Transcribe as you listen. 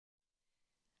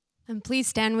And please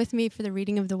stand with me for the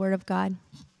reading of the Word of God.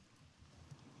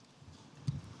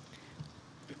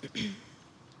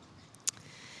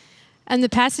 And the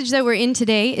passage that we're in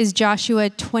today is Joshua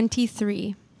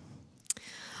 23.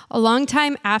 A long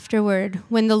time afterward,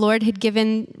 when the Lord had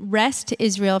given rest to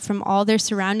Israel from all their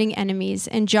surrounding enemies,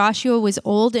 and Joshua was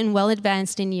old and well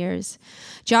advanced in years,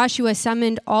 Joshua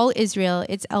summoned all Israel,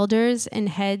 its elders and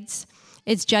heads,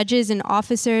 its judges and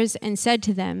officers, and said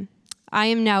to them, I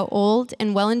am now old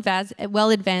and well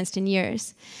advanced in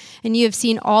years, and you have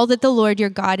seen all that the Lord your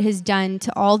God has done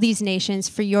to all these nations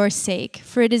for your sake,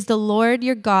 for it is the Lord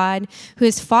your God who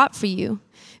has fought for you.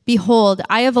 Behold,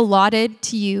 I have allotted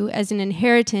to you as an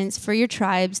inheritance for your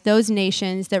tribes those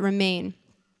nations that remain,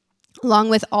 along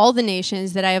with all the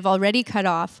nations that I have already cut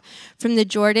off, from the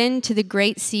Jordan to the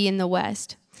great sea in the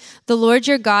west. The Lord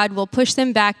your God will push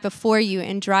them back before you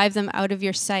and drive them out of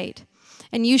your sight,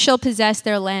 and you shall possess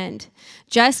their land,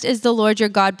 just as the Lord your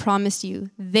God promised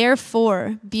you.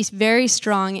 Therefore, be very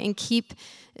strong and keep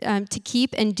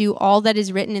and do all that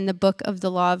is written in the book of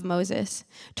the law of Moses,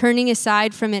 turning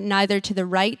aside from it neither to the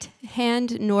right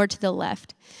hand nor to the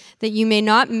left, that you may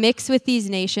not mix with these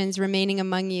nations remaining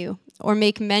among you, or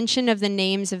make mention of the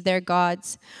names of their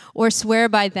gods, or swear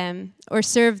by them, or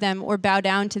serve them, or bow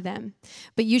down to them.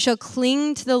 But you shall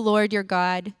cling to the Lord your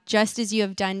God, just as you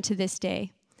have done to this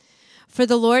day. For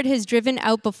the Lord has driven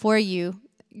out before you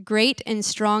great and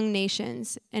strong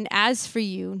nations, and as for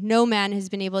you, no man has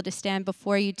been able to stand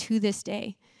before you to this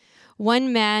day.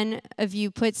 One man of you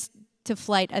puts to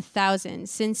flight 1,000,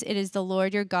 since it is the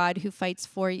Lord your God who fights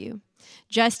for you,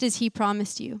 just as he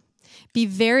promised you. Be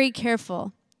very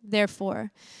careful,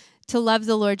 therefore, to love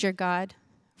the Lord your God.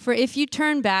 For if you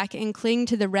turn back and cling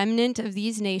to the remnant of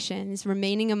these nations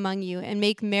remaining among you and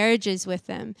make marriages with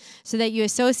them, so that you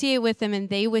associate with them and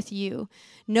they with you,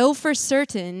 know for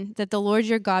certain that the Lord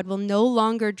your God will no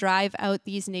longer drive out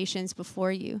these nations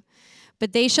before you.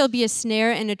 But they shall be a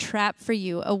snare and a trap for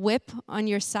you, a whip on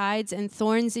your sides and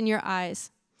thorns in your eyes,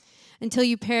 until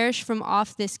you perish from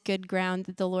off this good ground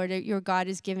that the Lord your God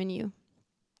has given you.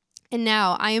 And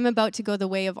now I am about to go the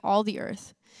way of all the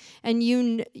earth. And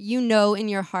you know in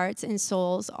your hearts and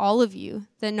souls, all of you,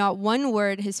 that not one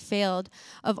word has failed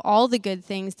of all the good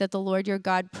things that the Lord your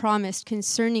God promised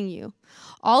concerning you.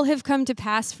 All have come to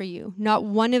pass for you, not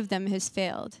one of them has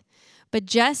failed. But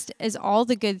just as all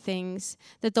the good things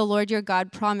that the Lord your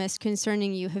God promised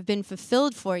concerning you have been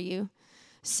fulfilled for you,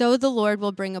 so the Lord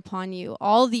will bring upon you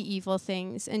all the evil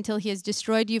things until he has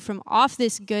destroyed you from off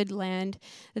this good land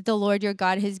that the Lord your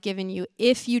God has given you,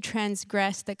 if you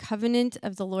transgress the covenant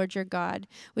of the Lord your God,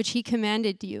 which he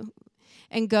commanded you,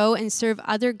 and go and serve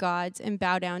other gods and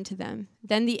bow down to them.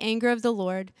 Then the anger of the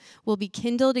Lord will be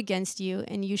kindled against you,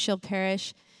 and you shall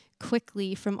perish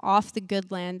quickly from off the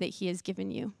good land that he has given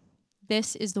you.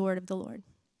 This is the word of the Lord.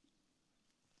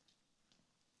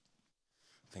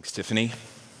 Thanks, Tiffany.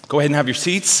 Go ahead and have your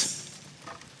seats.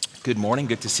 Good morning.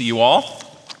 Good to see you all.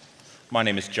 My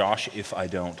name is Josh, if I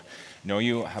don't know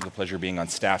you. I have the pleasure of being on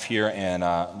staff here and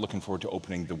looking forward to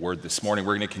opening the Word this morning.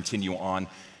 We're going to continue on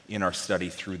in our study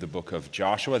through the book of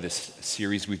Joshua, this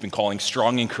series we've been calling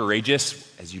Strong and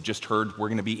Courageous. As you just heard, we're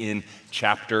going to be in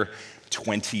chapter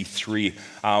 23.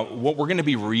 What we're going to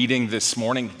be reading this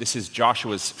morning, this is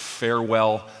Joshua's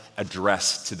farewell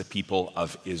address to the people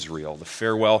of Israel, the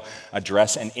farewell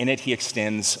address, and in it he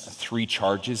extends three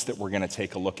charges that we're going to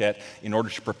take a look at in order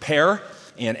to prepare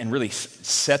and really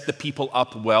set the people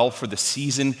up well for the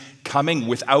season coming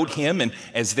without him and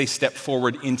as they step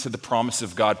forward into the promise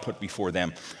of God put before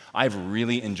them. I've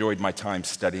really enjoyed my time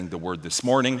studying the Word this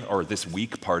morning, or this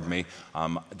week, pardon me.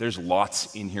 There's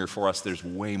lots in here for us. There's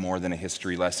way more than a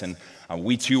history lesson.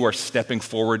 We too are stepping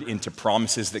forward into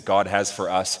promises that God has for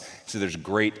us, so there's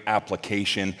great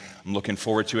application. I'm looking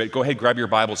forward to it. Go ahead, grab your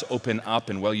Bibles, open up,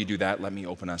 and while you do that, let me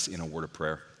open us in a word of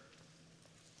prayer.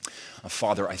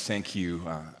 Father, I thank you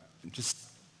just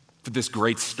for this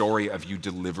great story of you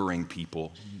delivering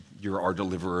people. You're our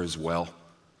deliverer as well.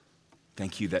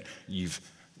 Thank you that you've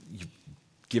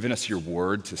given us your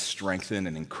word to strengthen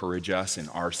and encourage us in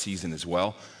our season as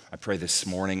well. I pray this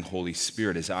morning, Holy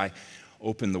Spirit, as I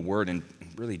open the word and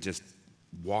really just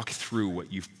walk through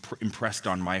what you've impressed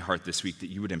on my heart this week, that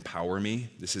you would empower me.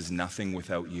 This is nothing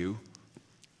without you.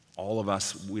 All of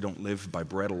us, we don't live by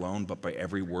bread alone, but by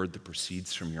every word that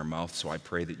proceeds from your mouth. So I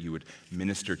pray that you would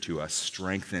minister to us,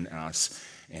 strengthen us,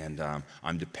 and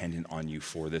I'm dependent on you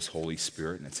for this, Holy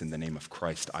Spirit, and it's in the name of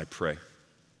Christ I pray.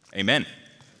 Amen.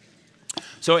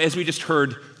 So as we just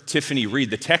heard Tiffany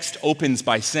read, the text opens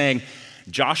by saying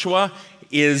Joshua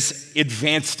is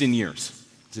advanced in years.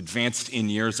 He's advanced in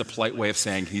years, a polite way of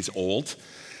saying he's old.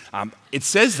 It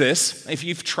says this, if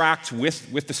you've tracked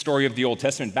with the story of the Old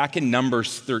Testament, back in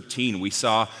Numbers 13, we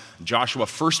saw Joshua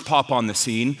first pop on the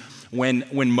scene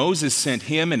when Moses sent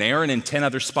him and Aaron and 10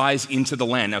 other spies into the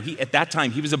land. Now, at that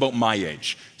time, he was about my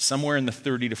age, somewhere in the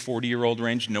 30 to 40-year-old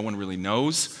range. No one really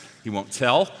knows. He won't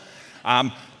tell.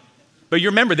 But you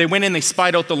remember, they went in, they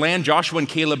spied out the land. Joshua and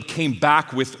Caleb came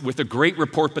back with a great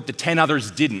report, but the 10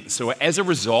 others didn't. So as a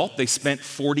result, they spent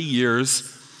 40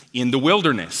 years in the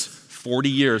wilderness. 40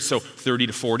 years, so 30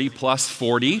 to 40 plus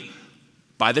 40,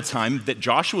 by the time that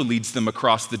Joshua leads them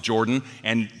across the Jordan,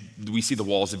 and we see the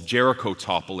walls of Jericho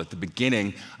topple at the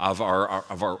beginning of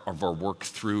our work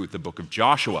through the book of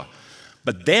Joshua.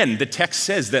 But then the text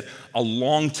says that a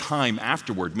long time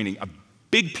afterward, meaning a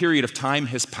big period of time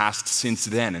has passed since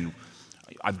then, and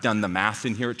I've done the math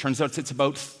in here. It turns out it's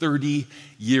about 30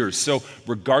 years. So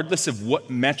regardless of what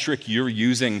metric you're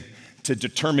using to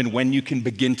determine when you can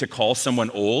begin to call someone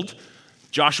old,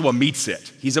 Joshua meets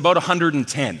it. He's about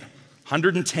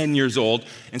 110 years old.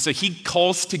 And so he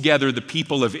calls together the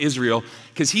people of Israel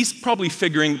because he's probably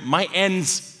figuring my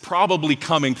end's probably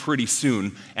coming pretty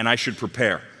soon and I should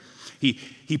prepare.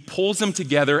 He pulls them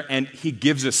together and he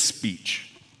gives a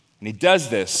speech. And he does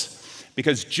this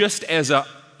because just as a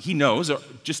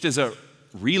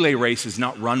relay race is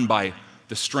not run by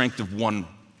the strength of one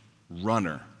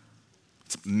runner,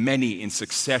 it's many in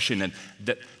succession, and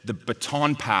that the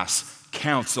baton pass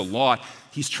counts a lot.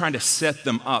 He's trying to set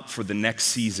them up for the next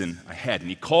season ahead. And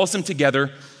he calls them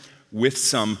together with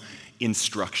some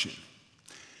instruction.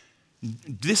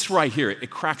 This right here, it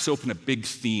cracks open a big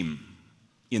theme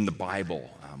in the Bible.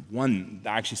 One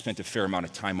I actually spent a fair amount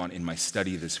of time on in my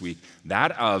study this week.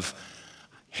 That of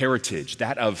heritage,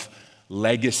 that of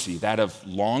legacy, that of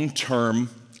long-term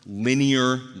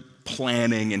linear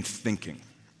planning and thinking.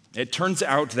 It turns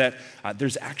out that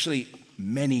there's actually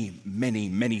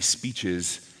many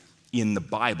speeches in the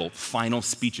Bible, final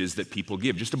speeches that people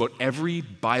give. Just about every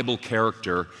Bible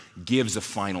character gives a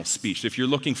final speech. If you're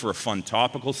looking for a fun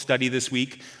topical study this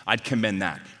week, I'd commend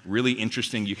that. Really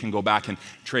interesting. You can go back and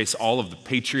trace all of the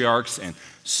patriarchs and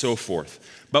so forth.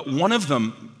 But one of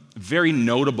them, very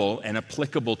notable and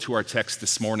applicable to our text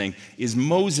this morning, is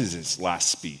Moses'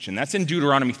 last speech. And that's in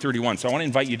Deuteronomy 31. So I want to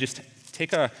invite you just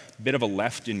take a bit of a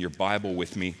left in your Bible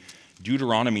with me.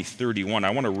 Deuteronomy 31. I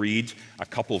want to read a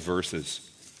couple verses.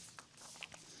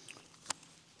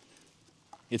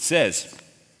 It says,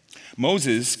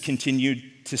 Moses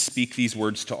continued to speak these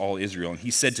words to all Israel, and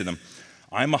he said to them,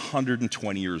 I'm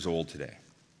 120 years old today.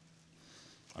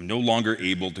 I'm no longer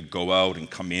able to go out and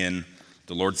come in.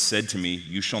 The Lord said to me,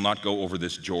 you shall not go over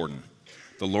this Jordan.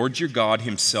 The Lord your God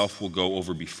himself will go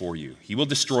over before you. He will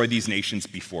destroy these nations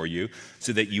before you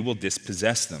so that you will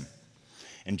dispossess them.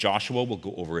 And Joshua will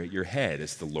go over at your head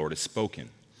as the Lord has spoken.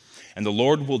 And the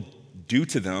Lord will do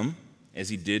to them as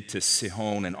he did to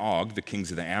Sihon and Og, the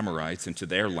kings of the Amorites, and to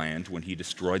their land when he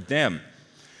destroyed them.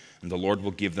 And the Lord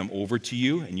will give them over to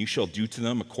you, and you shall do to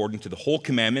them according to the whole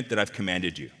commandment that I've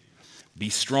commanded you. Be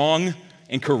strong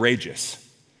and courageous.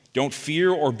 Don't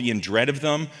fear or be in dread of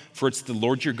them, for it's the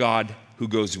Lord your God who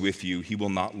goes with you. He will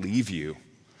not leave you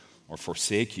or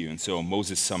forsake you. And so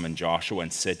Moses summoned Joshua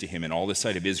and said to him in all the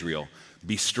sight of Israel,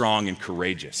 be strong and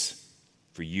courageous,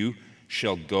 for you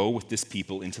shall go with this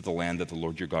people into the land that the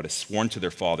Lord your God has sworn to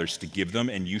their fathers to give them,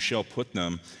 and you shall put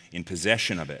them in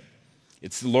possession of it.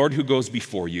 It's the Lord who goes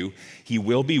before you. He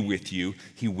will be with you.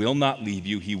 He will not leave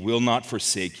you. He will not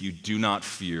forsake you. Do not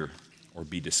fear or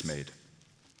be dismayed.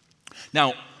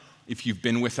 Now, if you've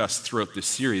been with us throughout this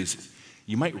series,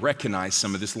 you might recognize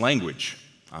some of this language.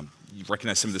 You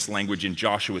recognize some of this language in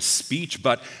Joshua's speech,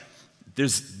 but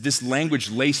there's this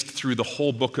language laced through the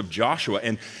whole book of Joshua.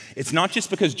 And it's not just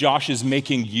because Josh is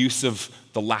making use of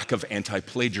the lack of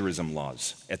anti-plagiarism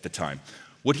laws at the time.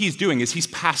 What he's doing is he's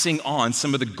passing on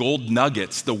some of the gold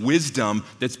nuggets, the wisdom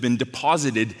that's been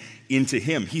deposited into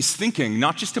him. He's thinking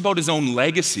not just about his own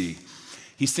legacy,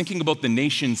 he's thinking about the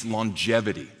nation's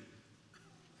longevity.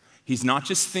 He's not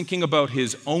just thinking about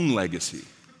his own legacy.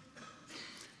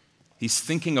 He's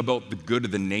thinking about the good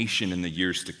of the nation in the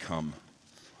years to come.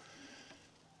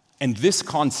 And this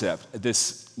concept,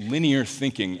 this linear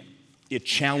thinking, it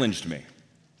challenged me.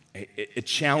 It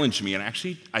challenged me, and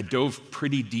actually I dove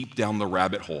pretty deep down the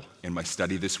rabbit hole in my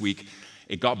study this week.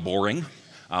 It got boring,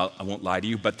 I won't lie to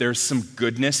you, but there's some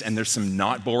goodness and there's some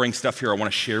not boring stuff here I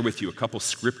want to share with you, a couple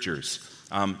scriptures.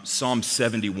 Psalm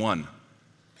 71,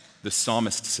 the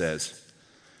psalmist says,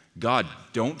 God,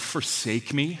 don't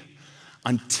forsake me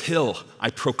until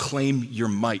I proclaim your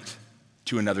might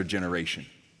to another generation.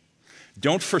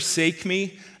 Don't forsake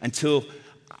me until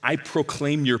I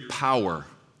proclaim your power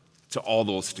to all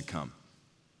those to come.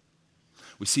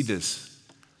 We see this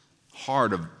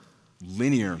heart of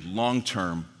linear,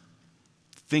 long-term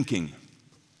thinking.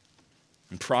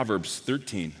 In Proverbs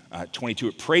 13:22,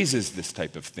 it praises this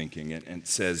type of thinking and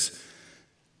says,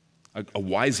 a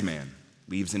wise man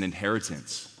leaves an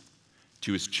inheritance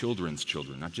to his children's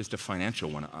children, not just a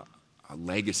financial one, a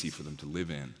legacy for them to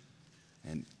live in.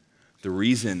 And the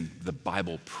reason the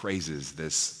Bible praises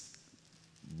this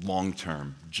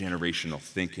long-term generational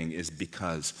thinking is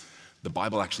because the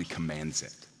Bible actually commands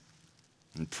it.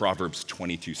 In Proverbs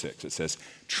 22:6, it says,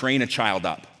 train a child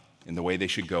up in the way they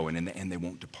should go, and in the end they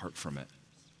won't depart from it.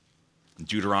 In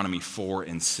Deuteronomy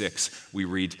 4:6, we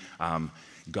read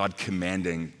God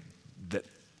commanding that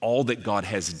all that God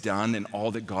has done and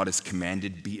all that God has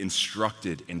commanded be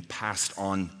instructed and passed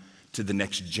on to the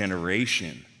next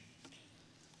generation.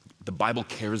 The Bible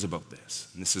cares about this,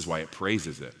 and this is why it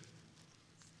praises it.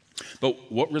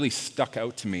 But what really stuck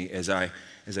out to me as I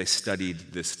studied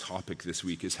this topic this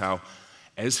week is how,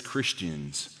 as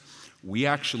Christians, we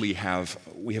actually have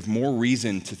more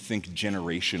reason to think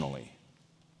generationally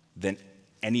than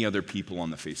any other people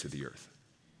on the face of the earth.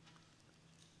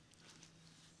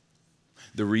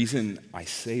 The reason I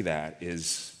say that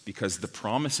is because the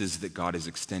promises that God has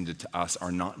extended to us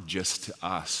are not just to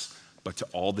us, but to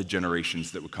all the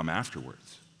generations that would come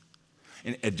afterwards.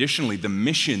 And additionally, the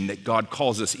mission that God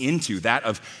calls us into, that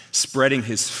of spreading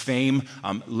his fame,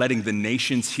 letting the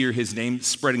nations hear his name,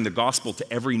 spreading the gospel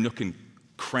to every nook and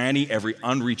cranny, every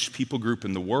unreached people group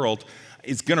in the world,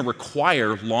 is going to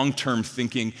require long-term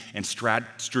thinking and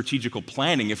strategical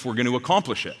planning if we're going to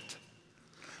accomplish it.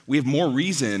 We have more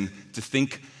reason to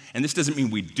think, and this doesn't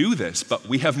mean we do this, but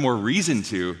we have more reason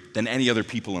to than any other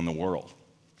people in the world.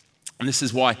 And this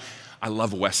is why I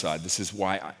love Westside. This is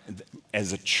why,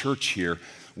 as a church here,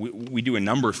 we do a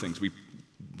number of things.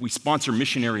 We sponsor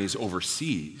missionaries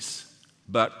overseas,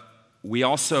 but we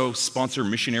also sponsor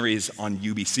missionaries on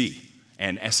UBC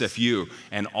and SFU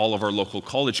and all of our local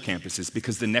college campuses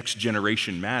because the next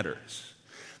generation matters.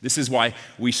 This is why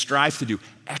we strive to do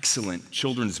excellent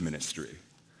children's ministry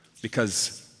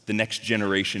because the next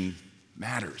generation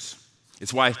matters.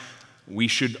 It's why we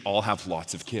should all have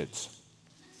lots of kids.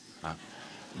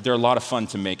 They're a lot of fun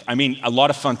to make. I mean, a lot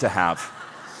of fun to have.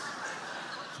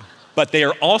 But they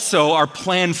are also our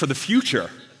plan for the future.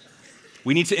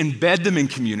 We need to embed them in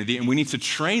community and we need to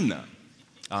train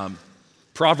them.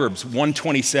 Proverbs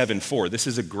 127:4. This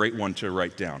is a great one to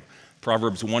write down.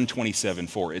 Proverbs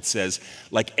 127:4. It says,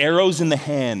 like arrows in the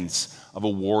hands of a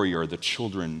warrior are the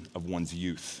children of one's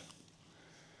youth.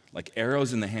 Like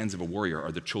arrows in the hands of a warrior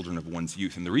are the children of one's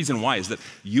youth. And the reason why is that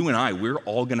you and I, we're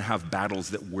all going to have battles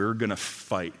that we're going to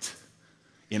fight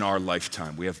in our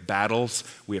lifetime. We have battles,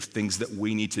 we have things that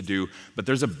we need to do, but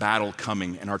there's a battle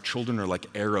coming, and our children are like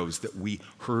arrows that we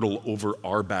hurtle over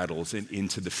our battles and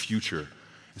into the future.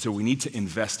 And so we need to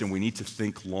invest and we need to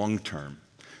think long term.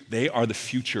 They are the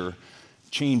future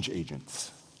change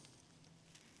agents.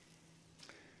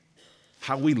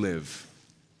 How we live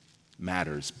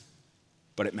matters,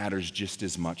 but it matters just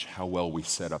as much how well we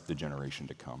set up the generation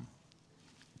to come.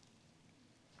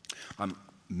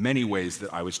 Many ways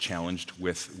that I was challenged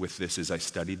with this as I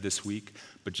studied this week,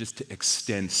 but just to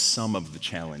extend some of the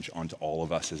challenge onto all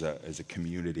of us as a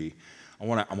community, I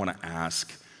want to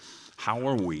ask, how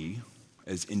are we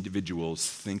as individuals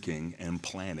thinking and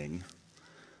planning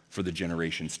for the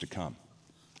generations to come?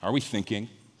 Are we thinking?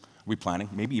 Are we planning?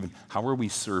 Maybe even, how are we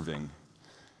serving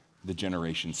the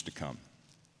generations to come?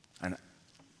 And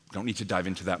don't need to dive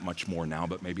into that much more now,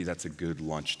 but maybe that's a good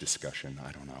lunch discussion.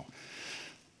 I don't know.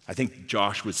 I think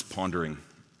Josh was pondering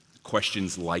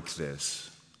questions like this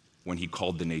when he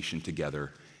called the nation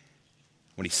together,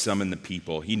 when he summoned the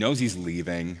people. He knows he's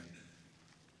leaving.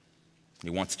 He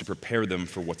wants to prepare them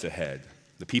for what's ahead.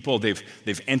 The people, they've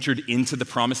entered into the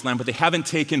promised land, but they haven't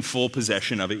taken full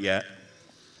possession of it yet.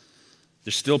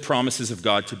 There's still promises of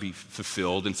God to be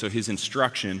fulfilled, and so his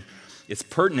instruction, it's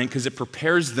pertinent because it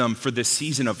prepares them for this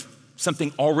season of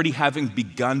something already having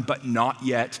begun but not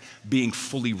yet being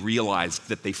fully realized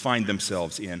that they find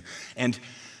themselves in. And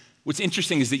what's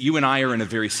interesting is that you and I are in a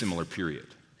very similar period.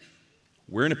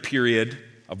 We're in a period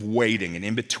of waiting, an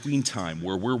in-between time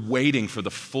where we're waiting for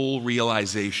the full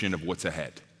realization of what's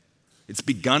ahead. It's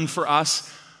begun for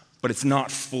us, but it's not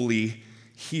fully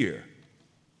here.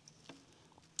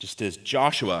 Just as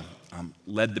Joshua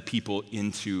led the people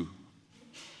into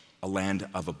a land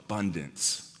of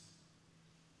abundance,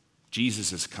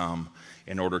 Jesus has come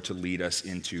in order to lead us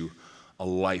into a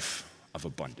life of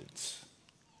abundance.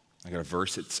 I got a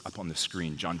verse, it's up on the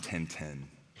screen, John 10:10.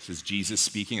 This is Jesus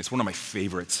speaking. It's one of my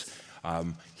favorites.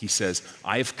 He says,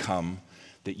 I have come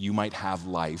that you might have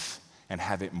life and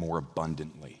have it more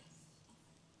abundantly.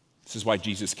 This is why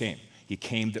Jesus came. He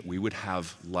came that we would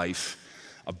have life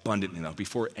abundantly. Now,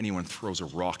 before anyone throws a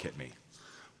rock at me,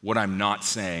 what I'm not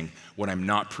saying, what I'm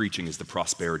not preaching is the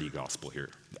prosperity gospel here.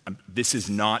 This is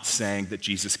not saying that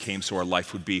Jesus came so our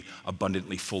life would be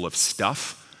abundantly full of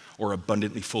stuff or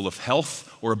abundantly full of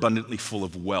health or abundantly full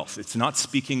of wealth. It's not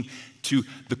speaking to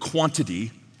the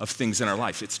quantity of things in our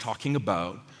life. It's talking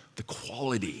about the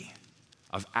quality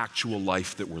of actual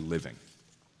life that we're living.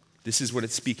 This is what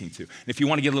it's speaking to. And if you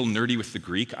want to get a little nerdy with the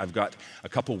Greek, I've got a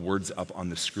couple words up on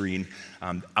the screen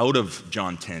out of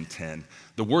John 10:10.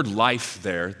 The word life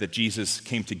there that Jesus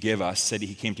came to give us, said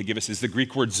he came to give us, is the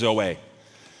Greek word zoe.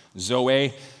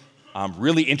 Zoe,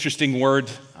 really interesting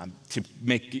word. To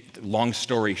make long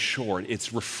story short,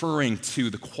 it's referring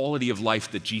to the quality of life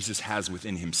that Jesus has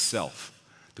within himself.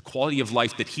 The quality of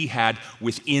life that he had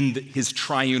within his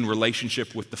triune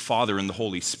relationship with the Father and the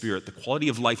Holy Spirit. The quality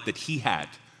of life that he had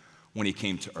when he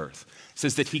came to earth. It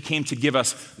says that he came to give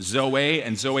us Zoe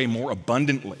and Zoe more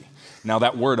abundantly. Now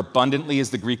that word abundantly is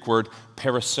the Greek word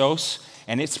perissos,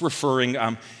 and it's referring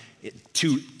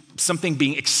to something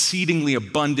being exceedingly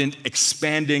abundant,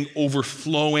 expanding,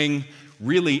 overflowing,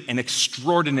 really an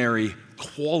extraordinary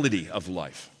quality of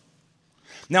life.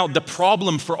 Now, the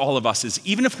problem for all of us is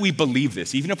even if we believe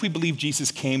this, even if we believe Jesus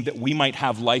came that we might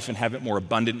have life and have it more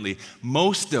abundantly,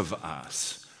 most of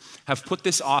us have put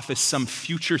this off as some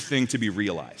future thing to be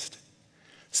realized.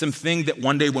 Something that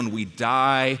one day when we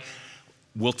die,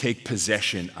 we'll take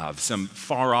possession of, some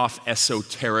far-off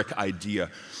esoteric idea.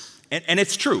 And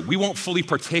it's true, we won't fully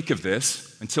partake of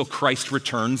this until Christ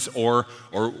returns or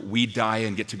we die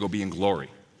and get to go be in glory.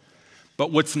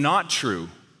 But what's not true,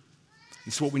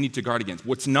 this is what we need to guard against.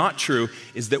 What's not true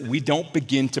is that we don't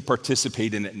begin to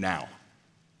participate in it now.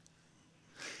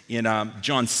 In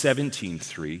John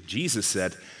 17:3, Jesus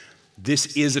said, "This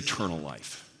is eternal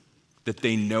life, that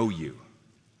they know you.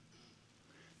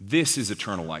 This is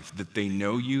eternal life, that they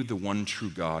know you, the one true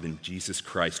God, and Jesus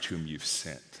Christ whom you've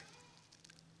sent."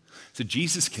 So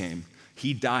Jesus came,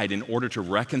 he died in order to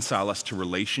reconcile us to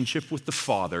relationship with the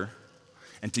Father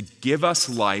and to give us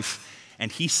life,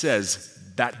 and he says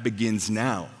that begins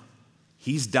now.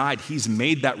 He's died, he's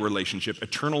made that relationship.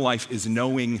 Eternal life is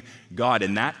knowing God,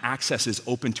 and that access is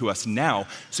open to us now.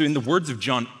 So in the words of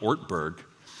John Ortberg,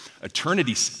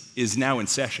 eternity is now in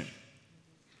session.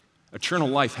 Eternal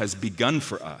life has begun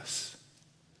for us.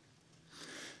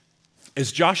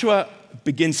 As Joshua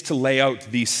begins to lay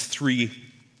out these three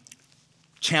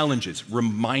challenges,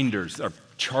 reminders, or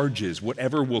charges,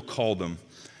 whatever we'll call them,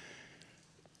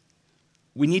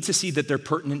 we need to see that they're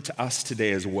pertinent to us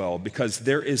today as well, because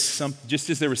there is just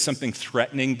as there was something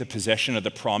threatening the possession of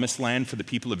the promised land for the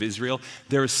people of Israel,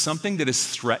 there is something that is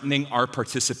threatening our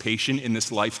participation in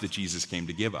this life that Jesus came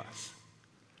to give us.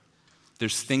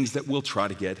 There's things that will try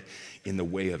to get in the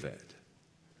way of it.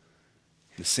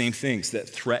 The same things that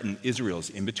threaten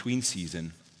Israel's in-between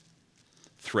season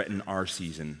threaten our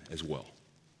season as well.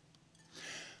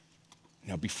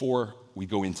 Now, before we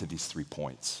go into these 3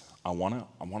 points, I want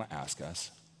to ask us,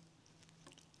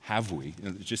 have we,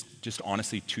 just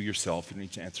honestly to yourself, you don't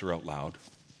need to answer out loud,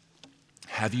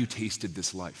 have you tasted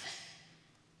this life?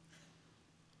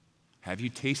 Have you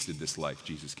tasted this life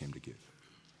Jesus came to give?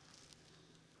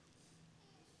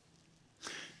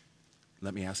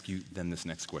 Let me ask you then this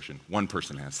next question. One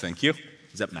person has, thank you.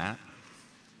 Is that Matt?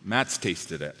 Matt's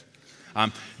tasted it.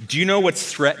 Do you know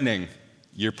what's threatening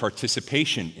your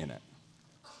participation in it?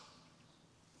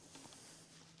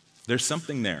 There's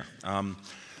something there.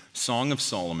 Song of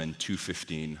Solomon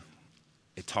 2:15,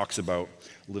 it talks about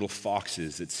little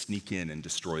foxes that sneak in and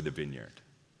destroy the vineyard.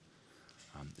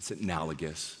 It's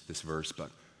analogous, this verse,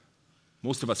 but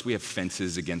most of us, we have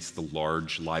fences against the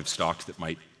large livestock that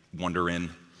might wander in,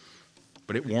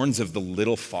 but it warns of the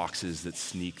little foxes that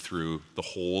sneak through the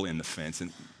hole in the fence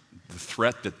and the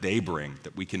threat that they bring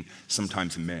that we can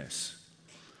sometimes miss.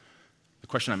 The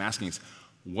question I'm asking is,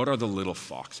 what are the little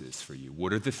foxes for you?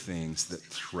 What are the things that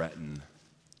threaten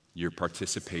your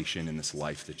participation in this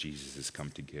life that Jesus has come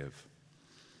to give?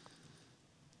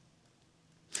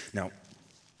 Now,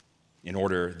 in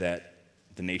order that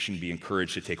the nation be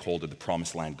encouraged to take hold of the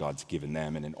promised land God's given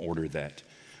them, and in order that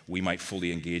we might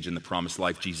fully engage in the promised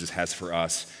life Jesus has for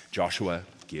us, Joshua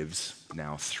gives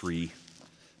now three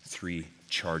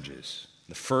charges.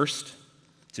 The first,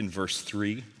 it's in verse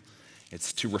 3.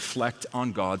 It's to reflect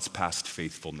on God's past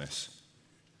faithfulness.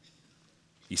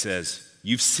 He says,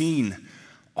 "You've seen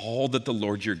all that the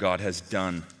Lord your God has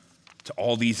done to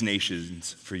all these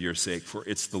nations for your sake, for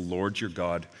it's the Lord your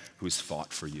God who has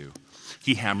fought for you."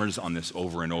 He hammers on this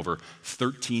over and over.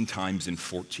 13 times in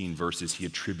 14 verses, he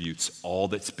attributes all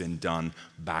that's been done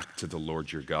back to the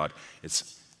Lord your God.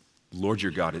 It's Lord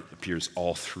your God appears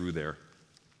all through there.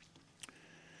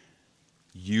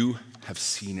 You have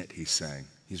seen it, he's saying.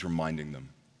 He's reminding them.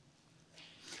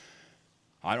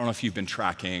 I don't know if you've been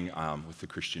tracking with the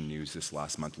Christian news this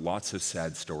last month. Lots of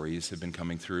sad stories have been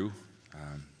coming through.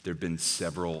 There have been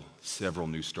several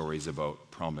news stories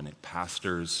about prominent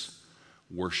pastors,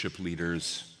 worship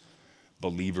leaders,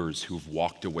 believers who've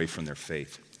walked away from their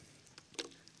faith,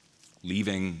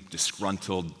 leaving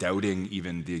disgruntled, doubting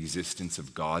even the existence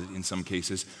of God in some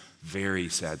cases. Very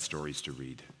sad stories to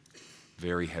read,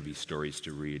 very heavy stories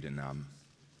to read. And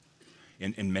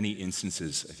in many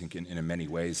instances, I think in many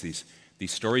ways,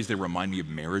 these stories, they remind me of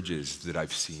marriages that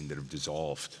I've seen that have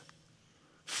dissolved,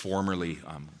 formerly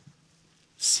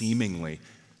seemingly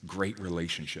great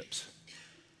relationships.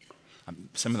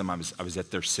 Some of them I was at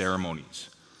their ceremonies.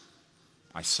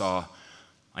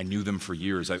 I knew them for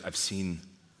years. I've seen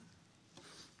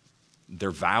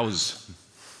their vows,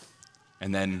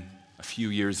 and then a few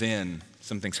years in,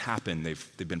 something's happened.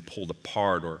 They've been pulled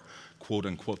apart, or quote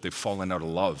unquote, they've fallen out of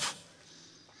love.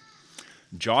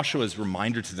 Joshua's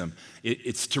reminder to them,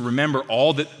 it's to remember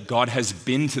all that God has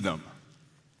been to them,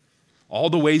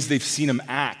 all the ways they've seen him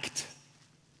act,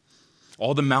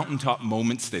 all the mountaintop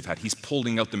moments they've had. He's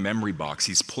pulling out the memory box.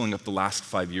 He's pulling up the last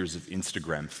 5 years of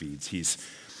Instagram feeds.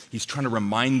 He's trying to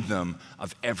remind them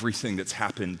of everything that's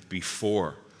happened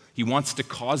before. He wants to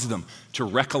cause them to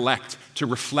recollect, to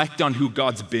reflect on who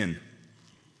God's been.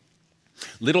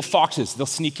 Little foxes, they'll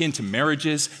sneak into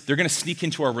marriages. They're going to sneak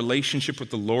into our relationship with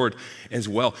the Lord as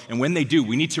well. And when they do,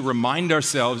 we need to remind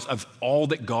ourselves of all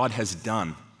that God has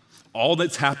done, all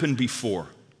that's happened before.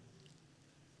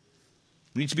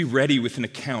 We need to be ready with an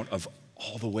account of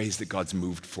all the ways that God's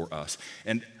moved for us.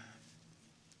 And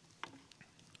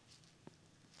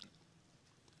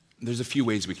there's a few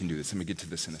ways we can do this. Let me get to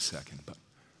this in a second. But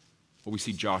what we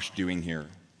see Josh doing here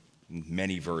in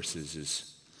many verses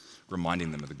is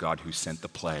reminding them of the God who sent the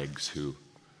plagues, who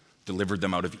delivered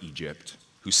them out of Egypt,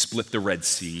 who split the Red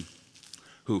Sea,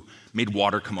 who made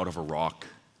water come out of a rock,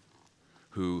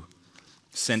 who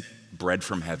sent bread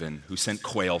from heaven, who sent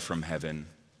quail from heaven,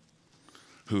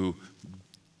 who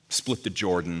split the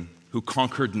Jordan, who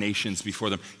conquered nations before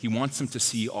them. He wants them to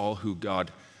see all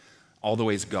the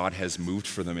ways God has moved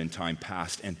for them in time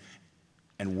past,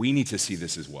 and we need to see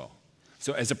this as well.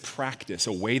 So as a practice,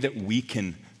 a way that we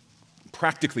can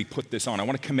practically put this on, I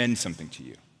want to commend something to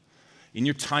you. In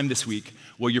your time this week,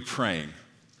 while you're praying,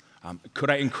 could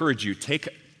I encourage you, take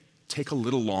a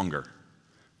little longer.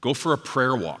 Go for a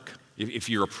prayer walk. If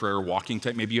you're a prayer walking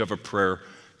type, maybe you have a prayer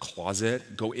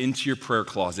closet. Go into your prayer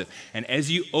closet, and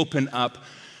as you open up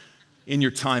in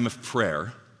your time of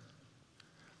prayer,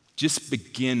 just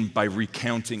begin by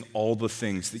recounting all the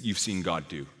things that you've seen God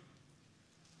do.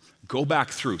 Go back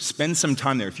through, spend some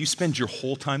time there. If you spend your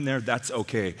whole time there, that's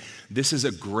okay. This is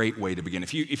a great way to begin.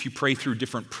 If you pray through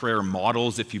different prayer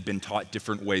models, if you've been taught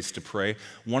different ways to pray,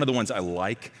 one of the ones I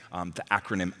like, the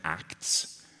acronym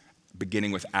ACTS,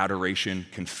 beginning with adoration,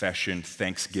 confession,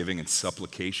 thanksgiving, and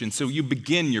supplication. So you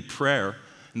begin your prayer,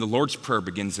 and the Lord's Prayer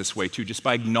begins this way too, just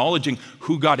by acknowledging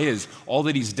who God is, all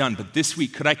that he's done. But this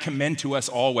week, could I commend to us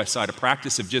all, Westside, a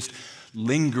practice of just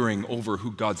lingering over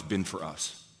who God's been for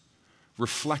us,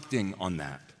 reflecting on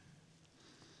that.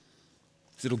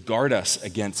 Because it'll guard us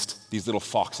against these little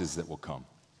foxes that will come.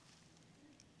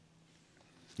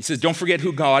 He says, don't forget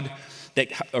don't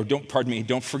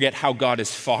forget how God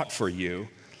has fought for you.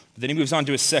 But then he moves on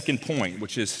to his second point,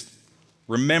 which is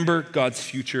remember God's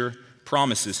future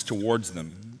promises towards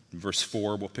them. In verse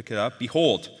 4, we'll pick it up.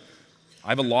 Behold,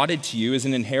 I've allotted to you as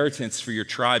an inheritance for your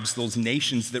tribes those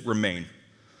nations that remain,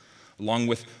 along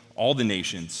with all the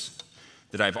nations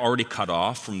that I've already cut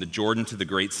off from the Jordan to the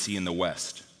great sea in the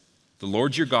west. The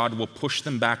Lord your God will push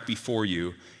them back before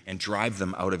you and drive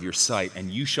them out of your sight,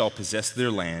 and you shall possess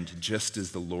their land just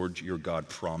as the Lord your God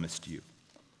promised you.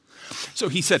 So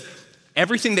he said,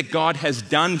 everything that God has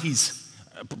done, he's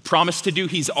promised to do,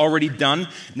 he's already done.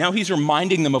 Now he's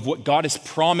reminding them of what God has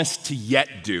promised to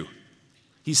yet do.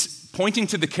 He's pointing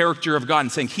to the character of God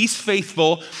and saying, he's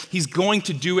faithful, he's going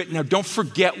to do it. Now don't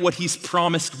forget what he's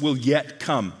promised will yet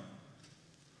come.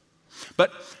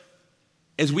 But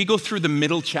as we go through the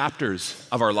middle chapters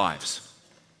of our lives,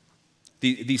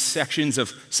 these sections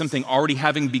of something already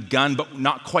having begun but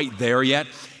not quite there yet,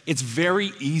 it's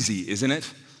very easy, isn't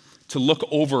it, to look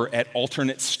over at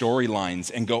alternate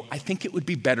storylines and go, I think it would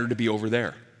be better to be over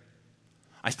there.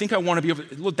 I think I want to be over,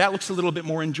 look, that looks a little bit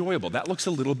more enjoyable. That looks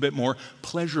a little bit more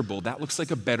pleasurable. That looks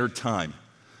like a better time.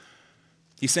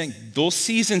 He's saying those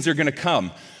seasons are going to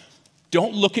come.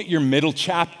 Don't look at your middle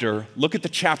chapter. Look at the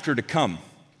chapter to come.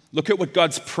 Look at what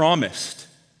God's promised.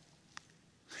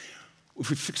 if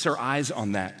we fix our eyes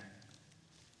on that,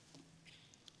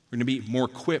 we're going to be more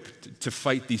equipped to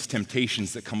fight these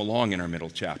temptations that come along in our middle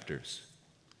chapters.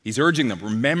 He's urging them,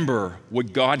 remember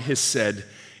what God has said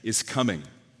is coming.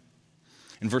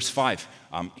 In verse 5,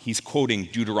 he's quoting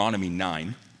Deuteronomy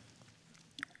 9,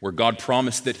 where God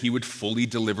promised that he would fully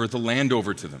deliver the land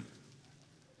over to them.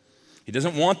 He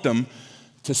doesn't want them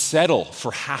to settle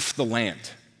for half the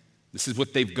land. This is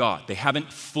what they've got. They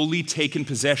haven't fully taken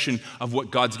possession of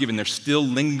what God's given. They're still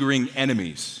lingering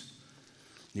enemies.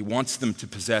 He wants them to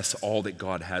possess all that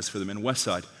God has for them. In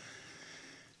Westside,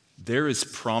 there is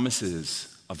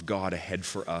promises of God ahead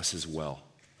for us as well,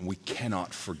 and we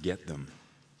cannot forget them.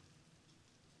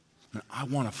 And I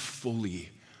want to fully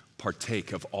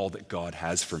partake of all that God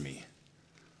has for me.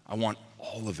 I want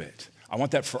all of it. I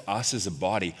want that for us as a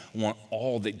body. I want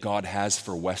all that God has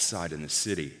for Westside and the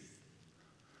city.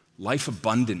 Life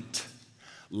abundant,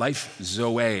 life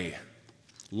Zoe,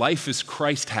 life as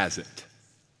Christ has it.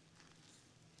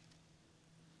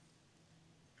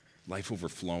 Life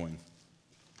overflowing.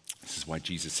 This is why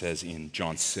Jesus says in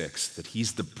John 6 that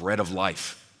he's the bread of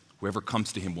life. Whoever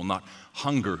comes to him will not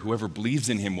hunger. Whoever believes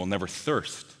in him will never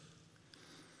thirst.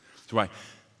 That's why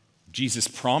Jesus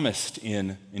promised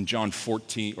in John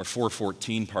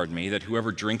 4:14, that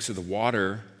whoever drinks of the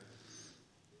water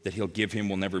that he'll give him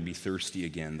will never be thirsty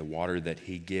again. The water that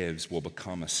he gives will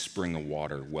become a spring of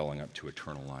water welling up to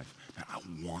eternal life. Man, I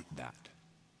want that.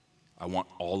 I want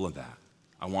all of that.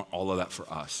 I want all of that for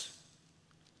us.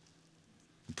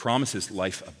 He promises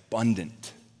life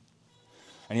abundant.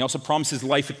 And he also promises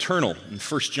life eternal. In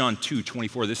 1 John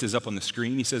 2:24, this is up on the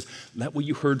screen. He says, let what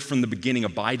you heard from the beginning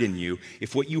abide in you.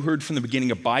 If what you heard from the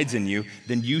beginning abides in you,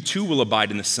 then you too will abide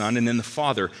in the Son and in the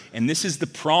Father. And this is the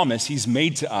promise he's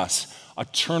made to us,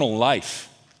 eternal life.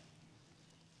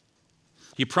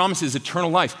 He promises eternal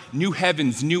life, new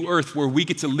heavens, new earth, where we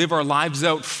get to live our lives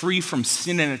out free from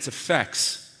sin and its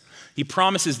effects. He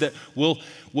promises that we'll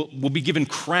be given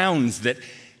crowns, that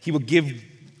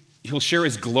he'll share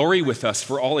his glory with us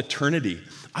for all eternity.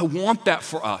 I want that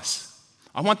for us.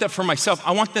 I want that for myself.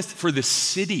 I want this for the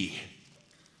city.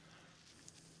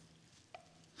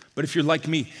 But if you're like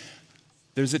me,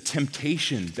 there's a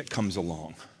temptation that comes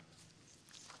along.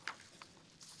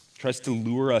 Tries to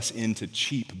lure us into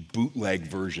cheap bootleg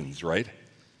versions, right?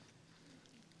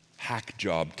 Hack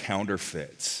job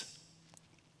counterfeits.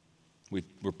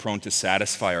 We're prone to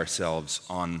satisfy ourselves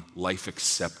on life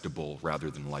acceptable rather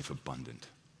than life abundant.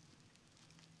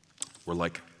 We're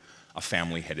like a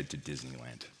family headed to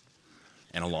Disneyland.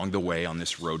 And along the way on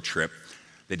this road trip,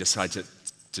 they decide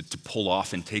to pull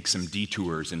off and take some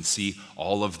detours and see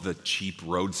all of the cheap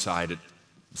roadside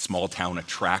small town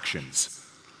attractions.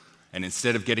 And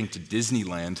instead of getting to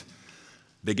Disneyland,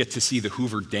 they get to see the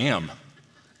Hoover Dam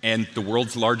and the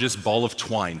world's largest ball of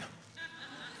twine.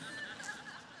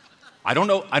 I don't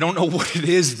know what it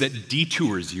is that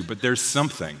detours you, but there's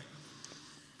something.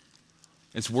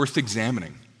 It's worth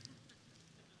examining.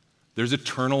 There's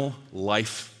eternal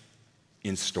life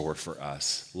in store for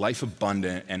us, life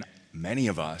abundant, and many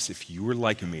of us, if you were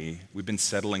like me, we've been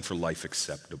settling for life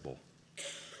acceptable.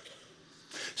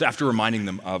 So after reminding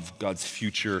them of God's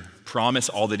future promise,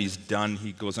 all that he's done,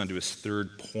 he goes on to his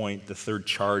third point. The third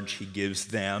charge he gives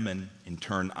them, and in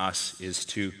turn us, is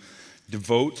to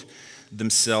devote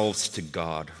themselves to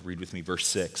God. Read with me verse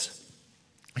 6.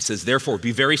 It says, therefore,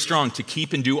 be very strong to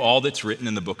keep and do all that's written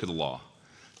in the book of the law,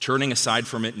 turning aside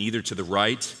from it neither to the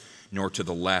right nor to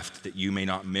the left, that you may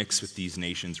not mix with these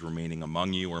nations remaining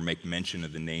among you, or make mention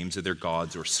of the names of their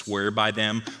gods, or swear by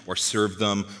them, or serve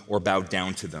them, or bow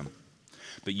down to them.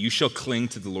 But you shall cling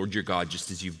to the Lord your God,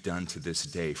 just as you've done to this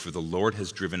day. For the Lord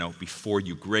has driven out before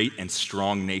you great and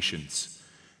strong nations.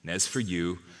 And as for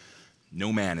you,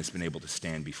 no man has been able to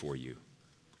stand before you.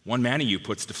 One man of you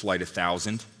puts to flight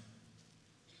 1,000,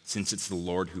 since it's the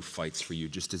Lord who fights for you,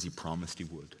 just as he promised he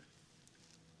would.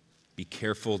 Be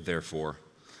careful, therefore,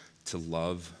 to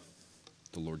love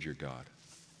the Lord your God.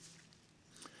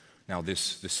 Now,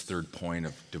 this third point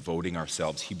of devoting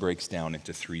ourselves, he breaks down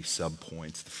into 3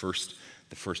 sub-points. The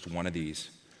first one of these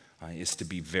is to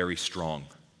be very strong.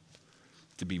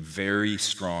 To be very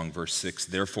strong, verse 6.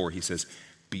 Therefore, he says,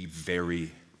 be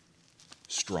very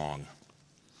strong.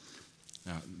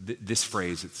 Now, this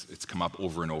phrase, it's come up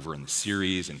over and over in the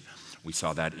series, and we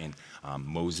saw that in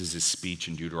Moses' speech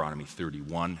in Deuteronomy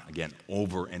 31, again,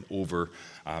 over and over.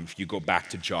 If you go back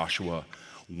to Joshua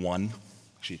 1,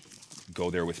 actually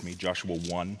go there with me, Joshua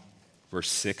 1, verse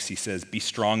 6, he says, be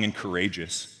strong and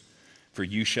courageous, for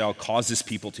you shall cause this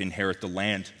people to inherit the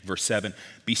land. Verse 7,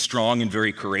 be strong and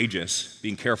very courageous,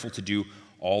 being careful to do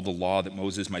all the law that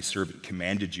Moses, my servant,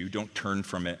 commanded you. Don't turn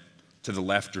from it to the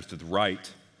left or to the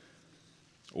right,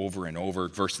 over and over.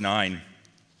 Verse 9,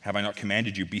 have I not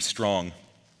commanded you, be strong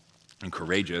and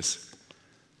courageous?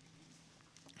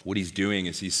 What he's doing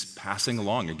is he's passing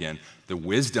along again the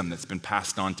wisdom that's been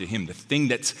passed on to him, the thing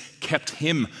that's kept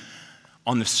him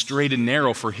on the straight and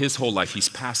narrow for his whole life. He's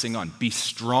passing on. Be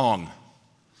strong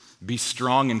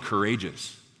and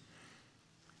courageous.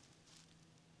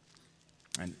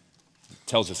 And it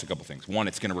tells us a couple things. One,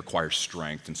 it's going to require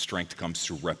strength, and strength comes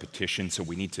through repetition. So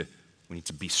we need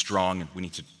to be strong, and we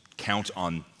need to count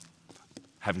on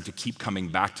having to keep coming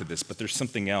back to this. But there's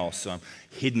something else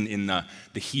hidden in the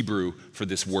Hebrew for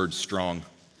this word strong.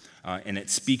 And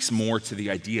it speaks more to the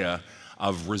idea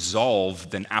of resolve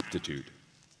than aptitude.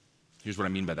 Here's what I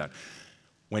mean by that.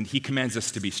 When he commands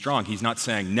us to be strong, he's not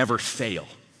saying never fail.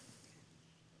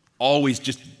 Always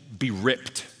just be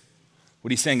ripped.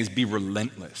 What he's saying is be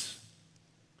relentless.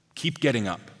 Keep getting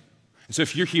up. And so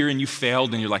if you're here and you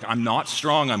failed and you're like, I'm not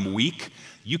strong, I'm weak,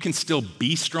 you can still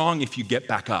be strong if you get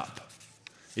back up.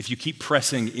 If you keep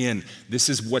pressing in. This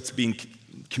is what's being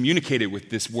communicated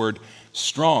with this word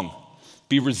strong.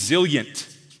 Be resilient.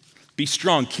 Be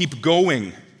strong. Keep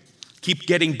going. Keep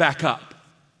getting back up.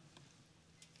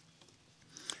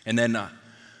 And then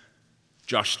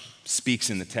Josh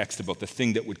speaks in the text about the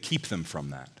thing that would keep them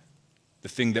from that, the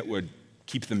thing that would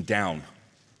keep them down.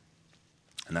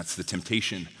 And that's the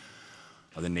temptation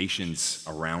of the nations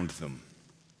around them.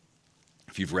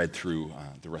 If you've read through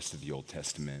the rest of the Old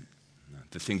Testament,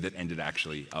 the thing that ended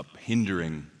actually up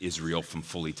hindering Israel from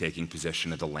fully taking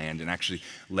possession of the land and actually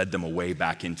led them away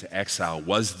back into exile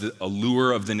was the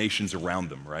allure of the nations around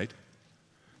them, right?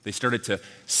 They started to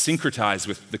syncretize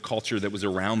with the culture that was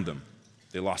around them.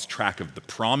 They lost track of the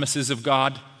promises of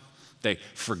God. They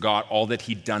forgot all that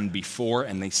he'd done before,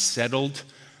 and they settled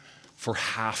for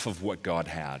half of what God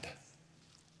had.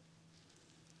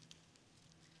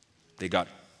 They got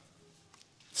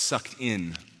sucked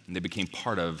in, and they became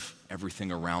part of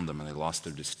everything around them, and they lost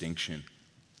their distinction.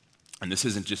 And this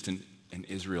isn't just an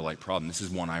Israelite problem. This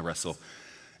is one I wrestle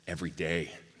every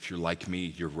day. If you're like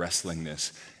me, you're wrestling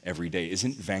this every day.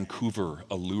 Isn't Vancouver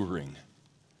alluring?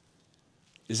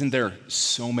 Isn't there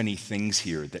so many things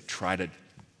here that try to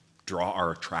draw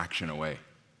our attraction away?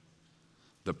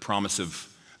 The promise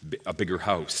of a bigger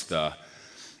house, the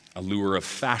allure of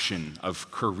fashion,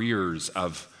 of careers,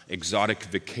 of exotic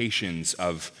vacations,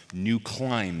 of new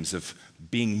climbs, of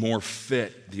being more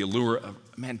fit, the allure of,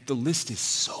 man, the list is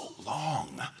so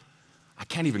long. I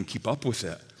can't even keep up with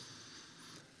it.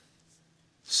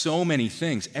 So many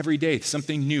things, every day,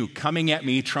 something new coming at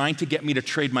me, trying to get me to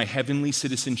trade my heavenly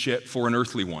citizenship for an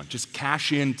earthly one. Just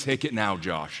cash in, take it now,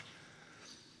 Josh.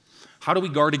 How do we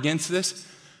guard against this?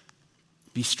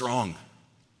 Be strong.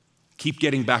 Keep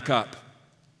getting back up.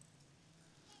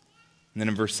 And then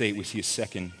in verse 8, we see a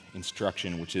second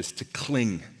instruction, which is to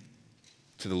cling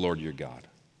to the Lord your God.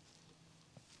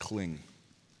 Cling.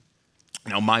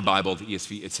 Now, my Bible, the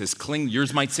ESV, it says cling.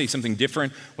 Yours might say something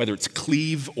different, whether it's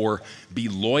cleave or be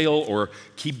loyal or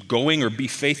keep going or be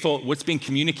faithful. What's being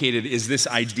communicated is this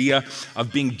idea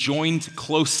of being joined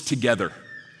close together,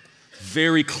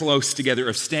 very close together,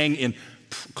 of staying in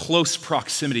close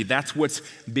proximity. That's what's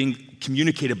being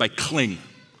communicated by cling.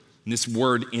 And this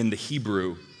word in the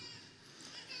Hebrew,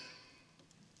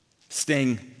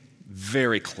 staying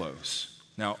very close.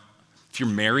 Now, if you're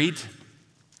married,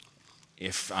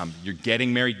 if you're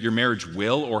getting married, your marriage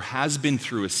will or has been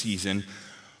through a season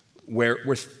where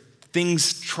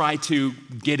things try to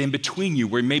get in between you,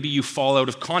 where maybe you fall out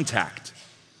of contact.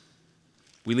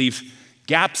 We leave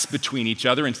gaps between each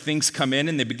other and things come in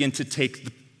and they begin to take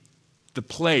the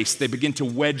place. They begin to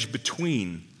wedge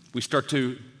between. We start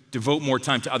to devote more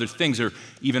time to other things or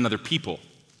even other people.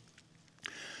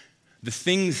 The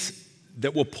things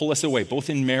that will pull us away, both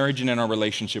in marriage and in our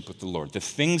relationship with the Lord, the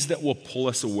things that will pull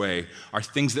us away are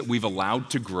things that we've allowed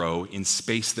to grow in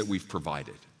space that we've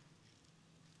provided.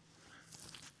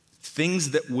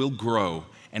 Things that will grow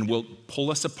and will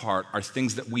pull us apart are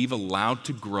things that we've allowed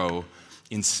to grow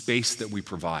in space that we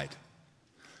provide.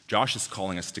 Josh is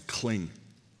calling us to cling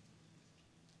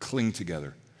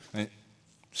together. And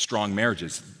strong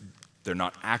marriages, they're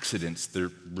not accidents,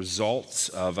 they're results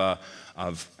of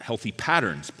healthy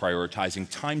patterns, prioritizing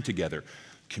time together,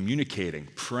 communicating,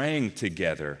 praying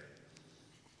together,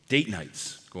 date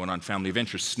nights, going on family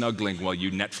adventures, snuggling while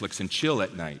you Netflix and chill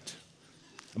at night.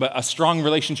 But a strong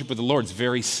relationship with the Lord is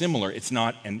very similar. It's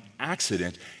not an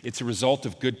accident. It's a result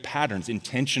of good patterns,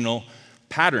 intentional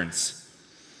patterns.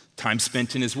 Time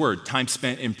spent in His Word, time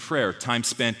spent in prayer, time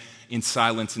spent in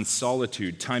silence and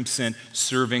solitude, time spent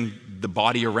serving the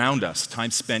body around us,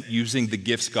 time spent using the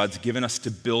gifts God's given us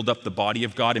to build up the body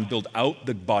of God and build out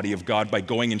the body of God by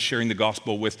going and sharing the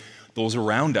gospel with those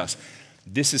around us.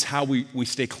 This is how we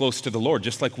stay close to the Lord,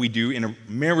 just like we do in a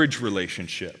marriage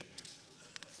relationship.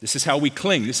 This is how we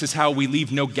cling. This is how we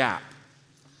leave no gap.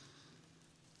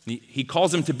 He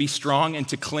calls them to be strong and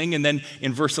to cling, and then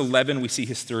in verse 11 we see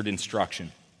his third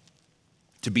instruction,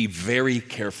 to be very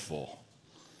careful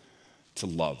to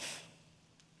love.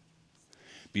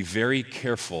 Be very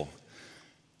careful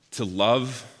to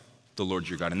love the Lord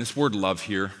your God. And this word love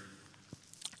here,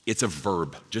 it's a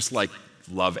verb, just like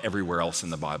love everywhere else in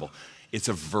the Bible. It's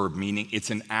a verb, meaning it's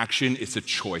an action, it's a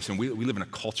choice. And we live in a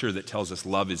culture that tells us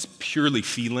love is purely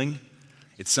feeling.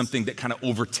 It's something that kind of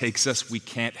overtakes us, we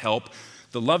can't help.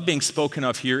 The love being spoken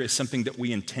of here is something that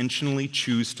we intentionally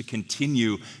choose to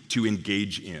continue to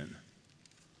engage in.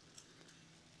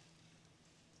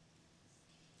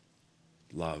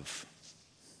 Love.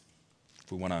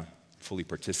 If we want to fully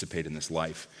participate in this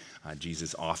life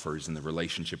Jesus offers in the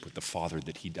relationship with the Father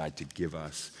that he died to give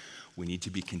us, we need to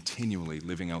be continually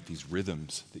living out these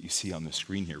rhythms that you see on the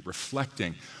screen here,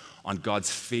 reflecting on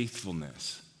God's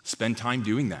faithfulness. Spend time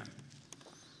doing that.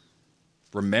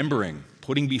 Remembering,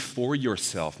 putting before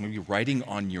yourself, maybe writing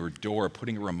on your door,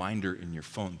 putting a reminder in your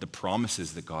phone, the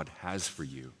promises that God has for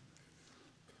you.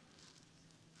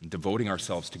 And devoting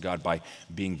ourselves to God by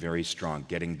being very strong,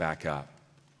 getting back up,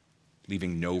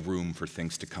 leaving no room for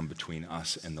things to come between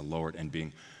us and the Lord,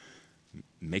 and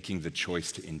making the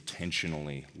choice to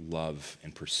intentionally love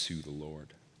and pursue the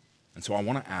Lord. And so I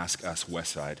want to ask us,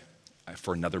 Westside,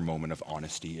 for another moment of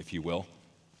honesty, if you will.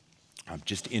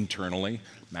 Just internally,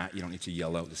 Matt, you don't need to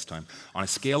yell out this time. On a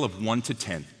scale of 1 to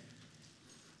 10,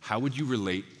 how would you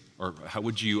relate, or how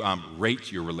would you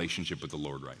rate your relationship with the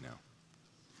Lord right now?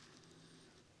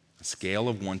 A scale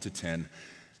of 1 to 10,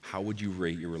 how would you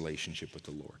rate your relationship with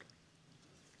the Lord?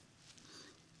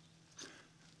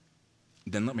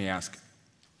 Then let me ask,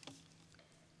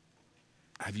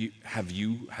 have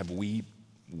we,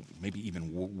 maybe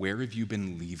even where have you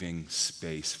been leaving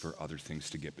space for other things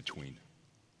to get between?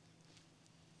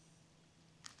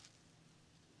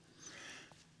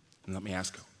 And let me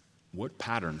ask, what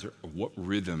patterns or what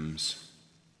rhythms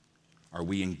are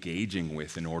we engaging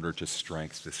with in order to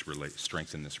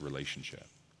strengthen this relationship?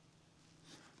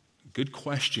 Good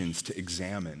questions to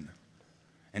examine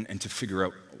and to figure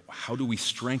out, how do we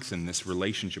strengthen this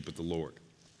relationship with the Lord?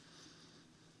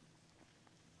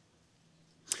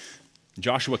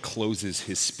 Joshua closes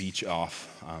his speech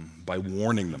off by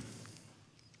warning them.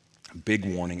 A big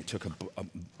warning. It took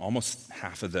almost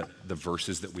half of the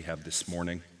verses that we have this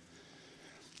morning.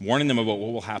 Warning them about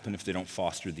what will happen if they don't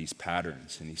foster these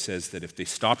patterns. And he says that if they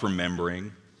stop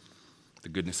remembering the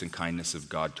goodness and kindness of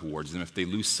God towards them, if they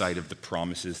lose sight of the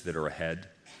promises that are ahead,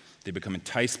 they become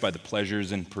enticed by the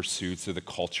pleasures and pursuits of the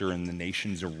culture and the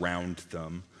nations around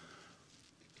them,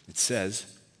 it says,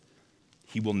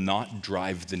 he will not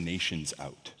drive the nations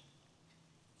out.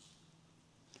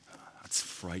 That's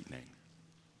frightening.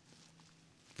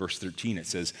 Verse 13, it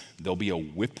says, there'll be a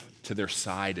whip to their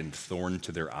side and thorn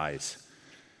to their eyes.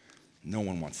 No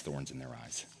one wants thorns in their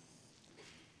eyes.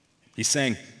 He's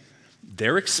saying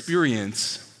their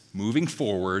experience moving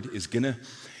forward is gonna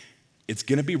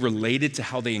be related to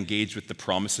how they engage with the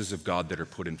promises of God that are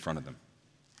put in front of them.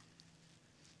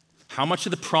 How much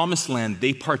of the promised land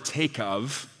they partake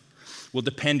of will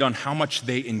depend on how much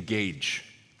they engage.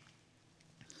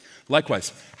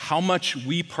 Likewise, how much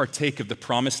we partake of the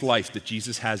promised life that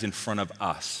Jesus has in front of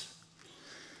us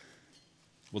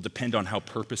will depend on how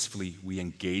purposefully we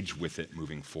engage with it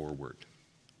moving forward.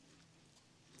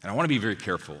 And I want to be very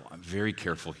careful. I'm very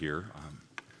careful here.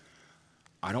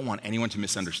 I don't want anyone to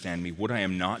misunderstand me. What I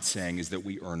am not saying is that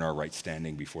we earn our right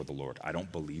standing before the Lord. I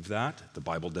don't believe that. The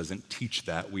Bible doesn't teach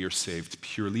that. We are saved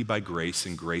purely by grace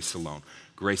and grace alone,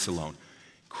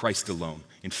 Christ alone,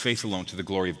 in faith alone, to the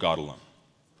glory of God alone.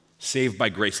 Saved by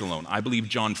grace alone. I believe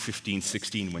John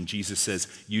 15:16 when Jesus says,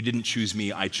 "You didn't choose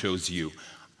me, I chose you."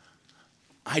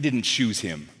 I didn't choose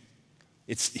him.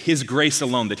 It's his grace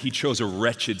alone that he chose a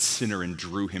wretched sinner and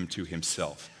drew him to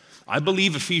himself. I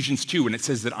believe Ephesians 2 when it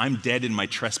says that I'm dead in my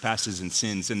trespasses and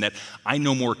sins and that I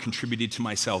no more contributed to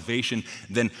my salvation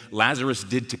than Lazarus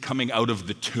did to coming out of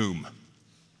the tomb.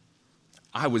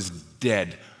 I was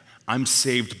dead. I'm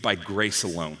saved by grace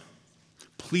alone.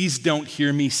 Please don't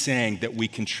hear me saying that we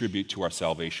contribute to our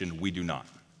salvation. We do not.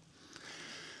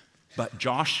 But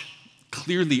Josh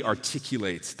clearly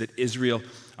articulates that Israel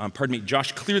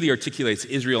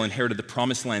inherited the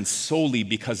promised land solely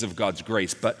because of God's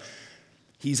grace. But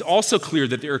he's also clear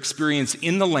that their experience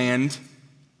in the land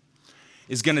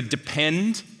is going to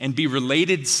depend and be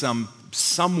related some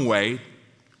way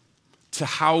to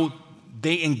how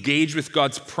they engage with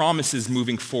God's promises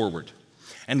moving forward.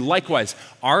 And likewise,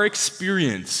 our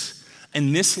experience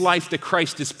in this life that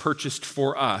Christ has purchased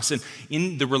for us and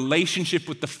in the relationship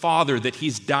with the Father that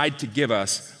he's died to give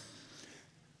us,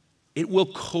 it will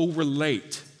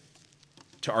correlate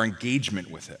to our engagement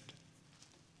with it.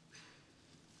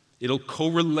 It'll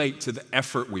correlate to the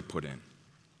effort we put in.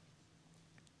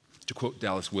 To quote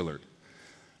Dallas Willard,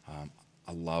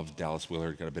 I love Dallas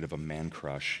Willard, got a bit of a man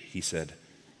crush. He said,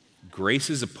 "Grace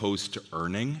is opposed to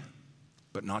earning,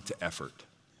 but not to effort."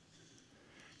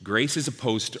 Grace is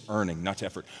opposed to earning, not to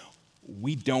effort.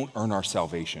 We don't earn our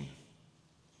salvation.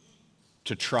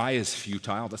 To try is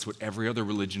futile. That's what every other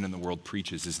religion in the world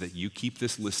preaches, is that you keep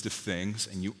this list of things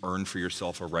and you earn for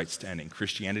yourself a right standing.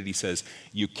 Christianity says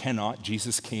you cannot.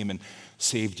 Jesus came and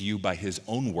saved you by his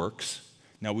own works.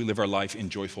 Now we live our life in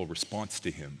joyful response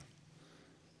to him.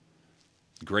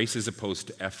 Grace is opposed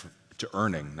to effort, to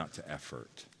earning, not to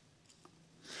effort.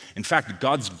 In fact,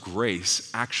 God's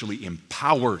grace actually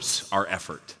empowers our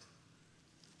effort.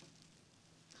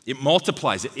 It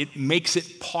multiplies it. It makes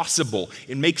it possible.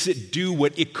 It makes it do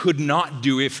what it could not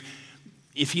do if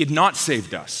he had not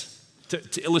saved us.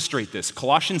 To illustrate this,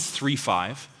 Colossians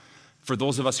 3:5, for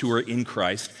those of us who are in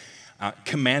Christ,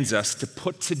 commands us to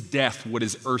put to death what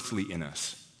is earthly in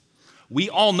us. We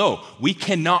all know we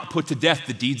cannot put to death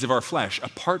the deeds of our flesh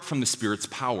apart from the Spirit's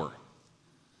power.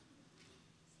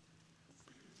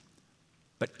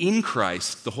 But in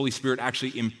Christ, the Holy Spirit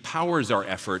actually empowers our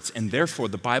efforts, and therefore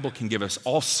the Bible can give us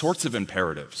all sorts of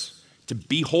imperatives. To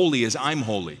be holy as I'm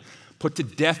holy. Put to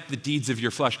death the deeds of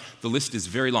your flesh. The list is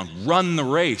very long. Run the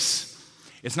race.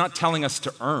 It's not telling us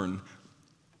to earn.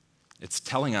 It's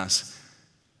telling us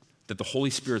that the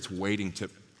Holy Spirit's waiting to,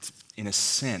 in a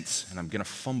sense, and I'm going to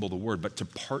fumble the word, but to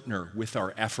partner with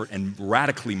our effort and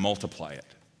radically multiply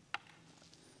it.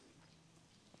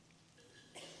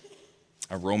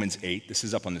 Romans 8, this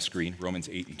is up on the screen, Romans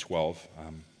 8 and 12.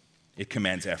 It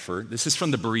commands effort. This is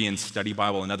from the Berean Study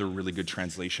Bible, another really good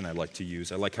translation I like to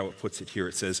use. I like how it puts it here.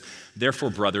 It says, "Therefore,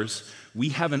 brothers, we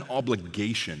have an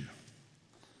obligation,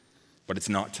 but it's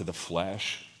not to the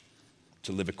flesh,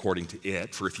 to live according to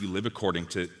it. For if you live according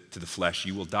to the flesh,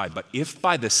 you will die. But if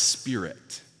by the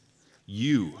Spirit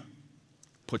you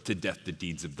put to death the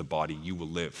deeds of the body, you will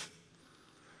live."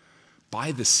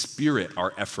 By the Spirit,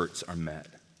 our efforts are met.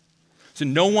 So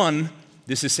no one,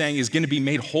 this is saying, is going to be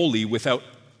made holy without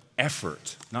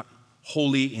effort. Not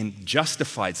holy in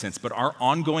justified sense, but our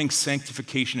ongoing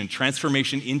sanctification and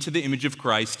transformation into the image of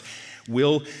Christ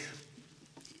will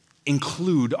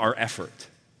include our effort.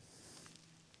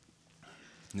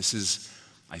 And this is,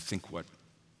 I think, what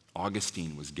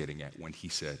Augustine was getting at when he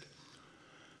said,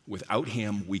 "Without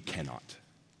him, we cannot.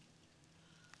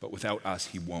 But without us,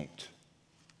 he won't."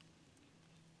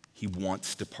 He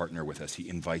wants to partner with us. He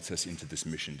invites us into this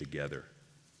mission together.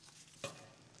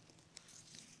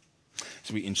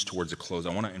 As we inch towards a close, I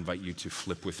want to invite you to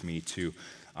flip with me to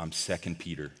 2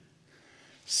 Peter.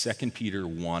 2 Peter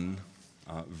 1,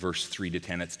 verse 3 to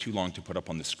 10. It's too long to put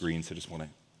up on the screen, so I just want to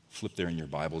flip there in your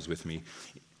Bibles with me.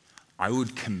 I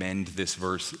would commend this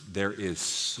verse. There is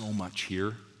so much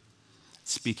here.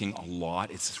 Speaking a lot.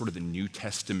 It's sort of the New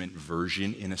Testament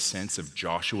version, in a sense, of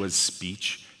Joshua's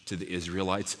speech to the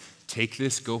Israelites. Take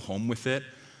this, go home with it,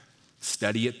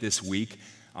 study it this week.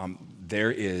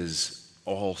 There is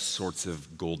all sorts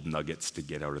of gold nuggets to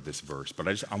get out of this verse,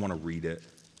 but I want to read it.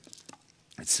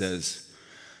 It says,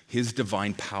 "His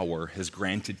divine power has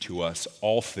granted to us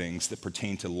all things that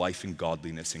pertain to life and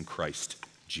godliness in Christ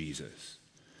Jesus."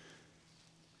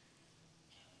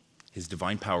 His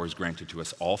divine power has granted to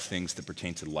us all things that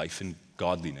pertain to life and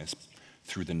godliness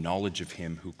through the knowledge of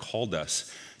him who called us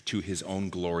to his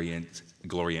own glory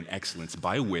and excellence,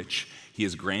 by which he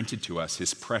has granted to us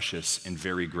his precious and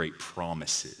very great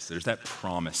promises. There's that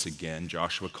promise again.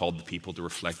 Joshua called the people to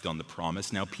reflect on the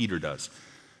promise. Now Peter does.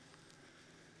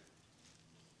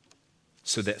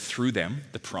 So that through them,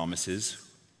 the promises,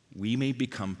 we may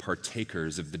become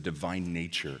partakers of the divine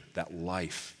nature, that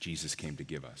life Jesus came to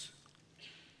give us,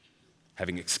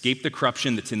 having escaped the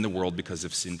corruption that's in the world because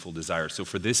of sinful desire. So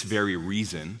for this very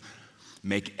reason,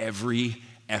 make every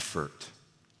effort.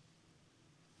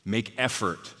 Make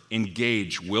effort,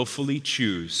 engage, willfully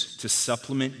choose to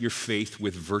supplement your faith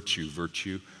with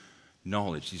virtue,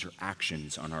 knowledge. These are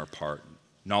actions on our part.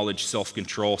 Knowledge,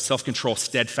 self-control,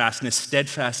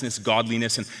 steadfastness,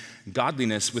 godliness, and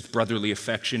godliness with brotherly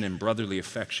affection, and brotherly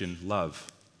affection,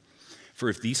 love. For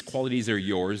if these qualities are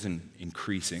yours and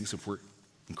increasing, so if we're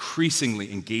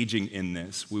increasingly engaging in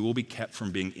this, we will be kept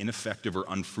from being ineffective or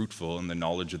unfruitful in the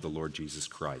knowledge of the Lord Jesus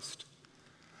Christ.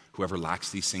 Whoever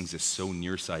lacks these things is so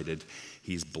nearsighted,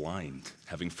 he's blind,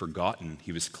 having forgotten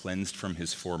he was cleansed from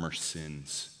his former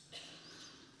sins.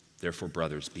 Therefore,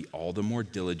 brothers, be all the more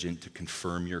diligent to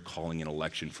confirm your calling and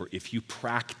election, for if you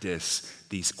practice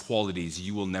these qualities,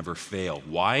 you will never fail.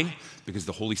 Why? Because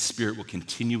the Holy Spirit will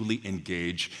continually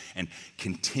engage and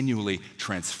continually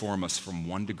transform us from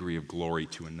one degree of glory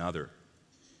to another.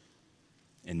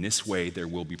 In this way, there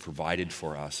will be provided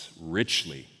for us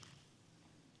richly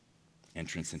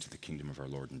entrance into the kingdom of our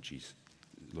Lord and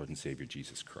Savior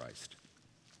Jesus Christ.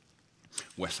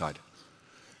 Westside.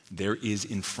 There is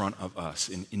in front of us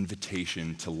an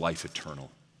invitation to life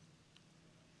eternal,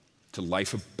 to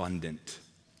life abundant.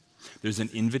 There's an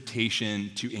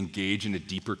invitation to engage in a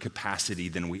deeper capacity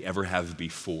than we ever have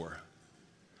before.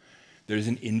 There's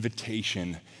an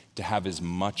invitation to have as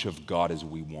much of God as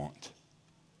we want.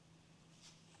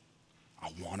 I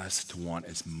want us to want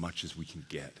as much as we can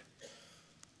get.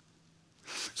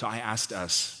 So I asked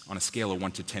us, on a scale of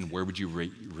 1 to 10, where would you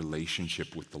rate your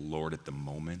relationship with the Lord at the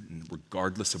moment? And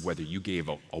regardless of whether you gave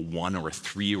a 1 or a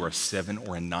 3 or a 7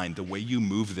 or a 9, the way you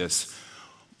move this,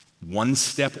 1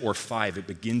 step or 5, it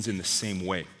begins in the same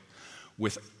way,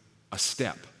 with a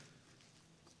step.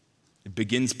 It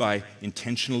begins by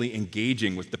intentionally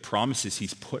engaging with the promises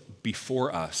he's put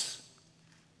before us,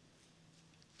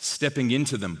 stepping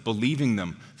into them, believing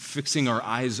them, fixing our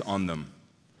eyes on them,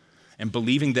 and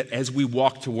believing that as we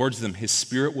walk towards them, his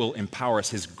Spirit will empower us,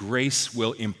 his grace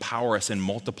will empower us and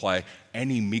multiply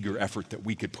any meager effort that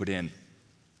we could put in.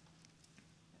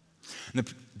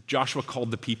 And Joshua called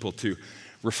the people to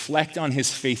reflect on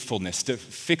his faithfulness, to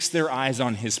fix their eyes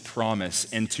on his promise,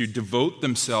 and to devote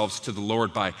themselves to the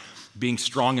Lord by being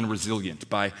strong and resilient,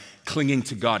 by clinging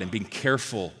to God and being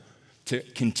careful to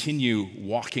continue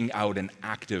walking out an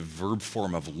active verb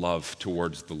form of love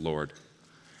towards the Lord.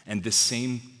 And the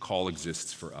same call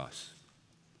exists for us.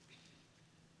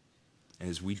 And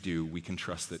as we do, we can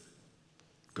trust that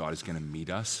God is going to meet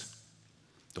us,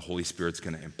 the Holy Spirit's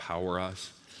going to empower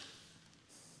us,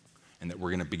 and that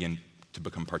we're going to begin to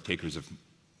become partakers of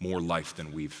more life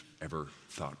than we've ever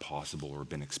thought possible or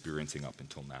been experiencing up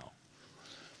until now.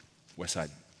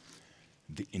 Westside,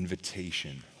 the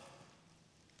invitation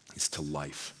is to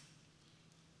life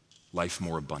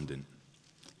more abundant,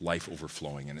 life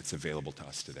overflowing, and it's available to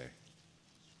us today.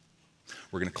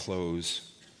 We're going to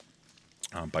close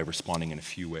by responding in a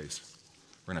few ways.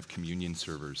 We're going to have communion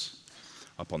servers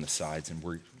up on the sides, and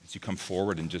as you come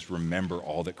forward and just remember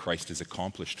all that Christ has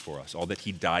accomplished for us, all that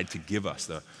he died to give us,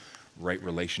 the right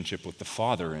relationship with the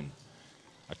Father and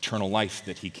eternal life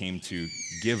that he came to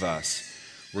give us,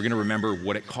 we're going to remember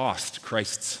what it cost,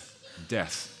 Christ's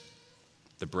death,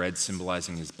 the bread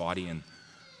symbolizing his body and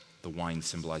the wine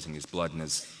symbolizing his blood. And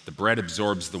as the bread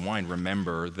absorbs the wine,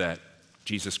 remember that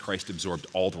Jesus Christ absorbed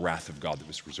all the wrath of God that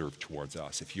was reserved towards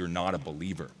us. If you're not a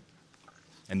believer,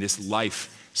 and this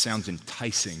life sounds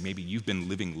enticing, maybe you've been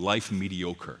living life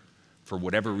mediocre. For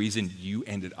whatever reason you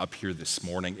ended up here this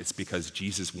morning, it's because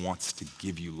Jesus wants to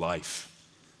give you life.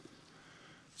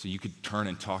 So you could turn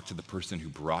and talk to the person who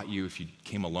brought you. If you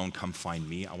came alone, come find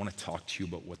me. I want to talk to you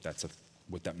about what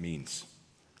that means,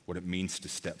 what it means to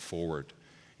step forward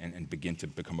and begin to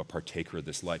become a partaker of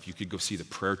this life. You could go see the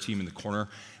prayer team in the corner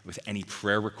with any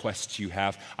prayer requests you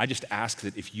have. I just ask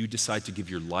that if you decide to give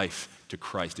your life to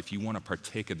Christ, if you want to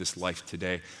partake of this life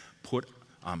today,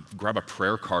 grab a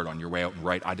prayer card on your way out and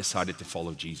write, I decided to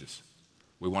follow Jesus.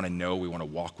 We want to know, we want to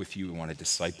walk with you, we want to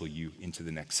disciple you into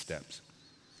the next steps.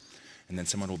 And then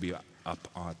someone will be up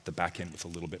at the back end with a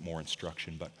little bit more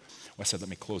instruction. But Westside, let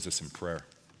me close this in prayer.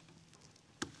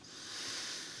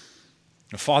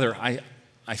 Now, Father,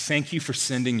 I thank you for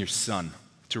sending your Son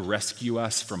to rescue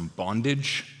us from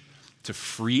bondage, to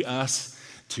free us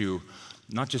to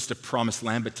not just a promised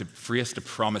land, but to free us to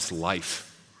promised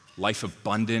life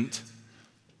abundant.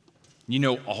 You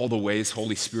know all the ways,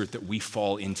 Holy Spirit, that we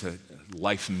fall into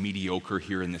life mediocre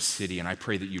here in this city, and I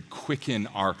pray that you'd quicken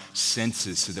our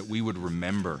senses so that we would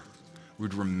remember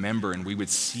and we would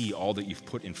see all that you've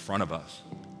put in front of us.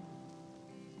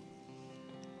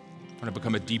 I want to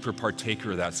become a deeper partaker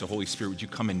of that. So Holy Spirit, would you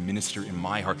come and minister in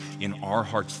my heart, in our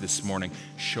hearts this morning?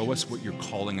 Show us what you're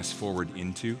calling us forward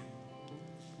into.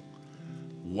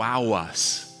 Wow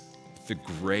us with the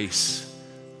grace,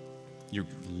 your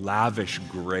lavish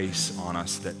grace on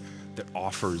us that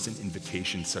offers an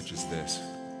invitation such as this.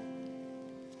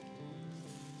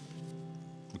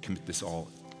 We commit this all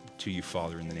to you,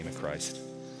 Father, in the name of Christ.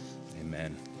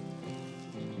 Amen.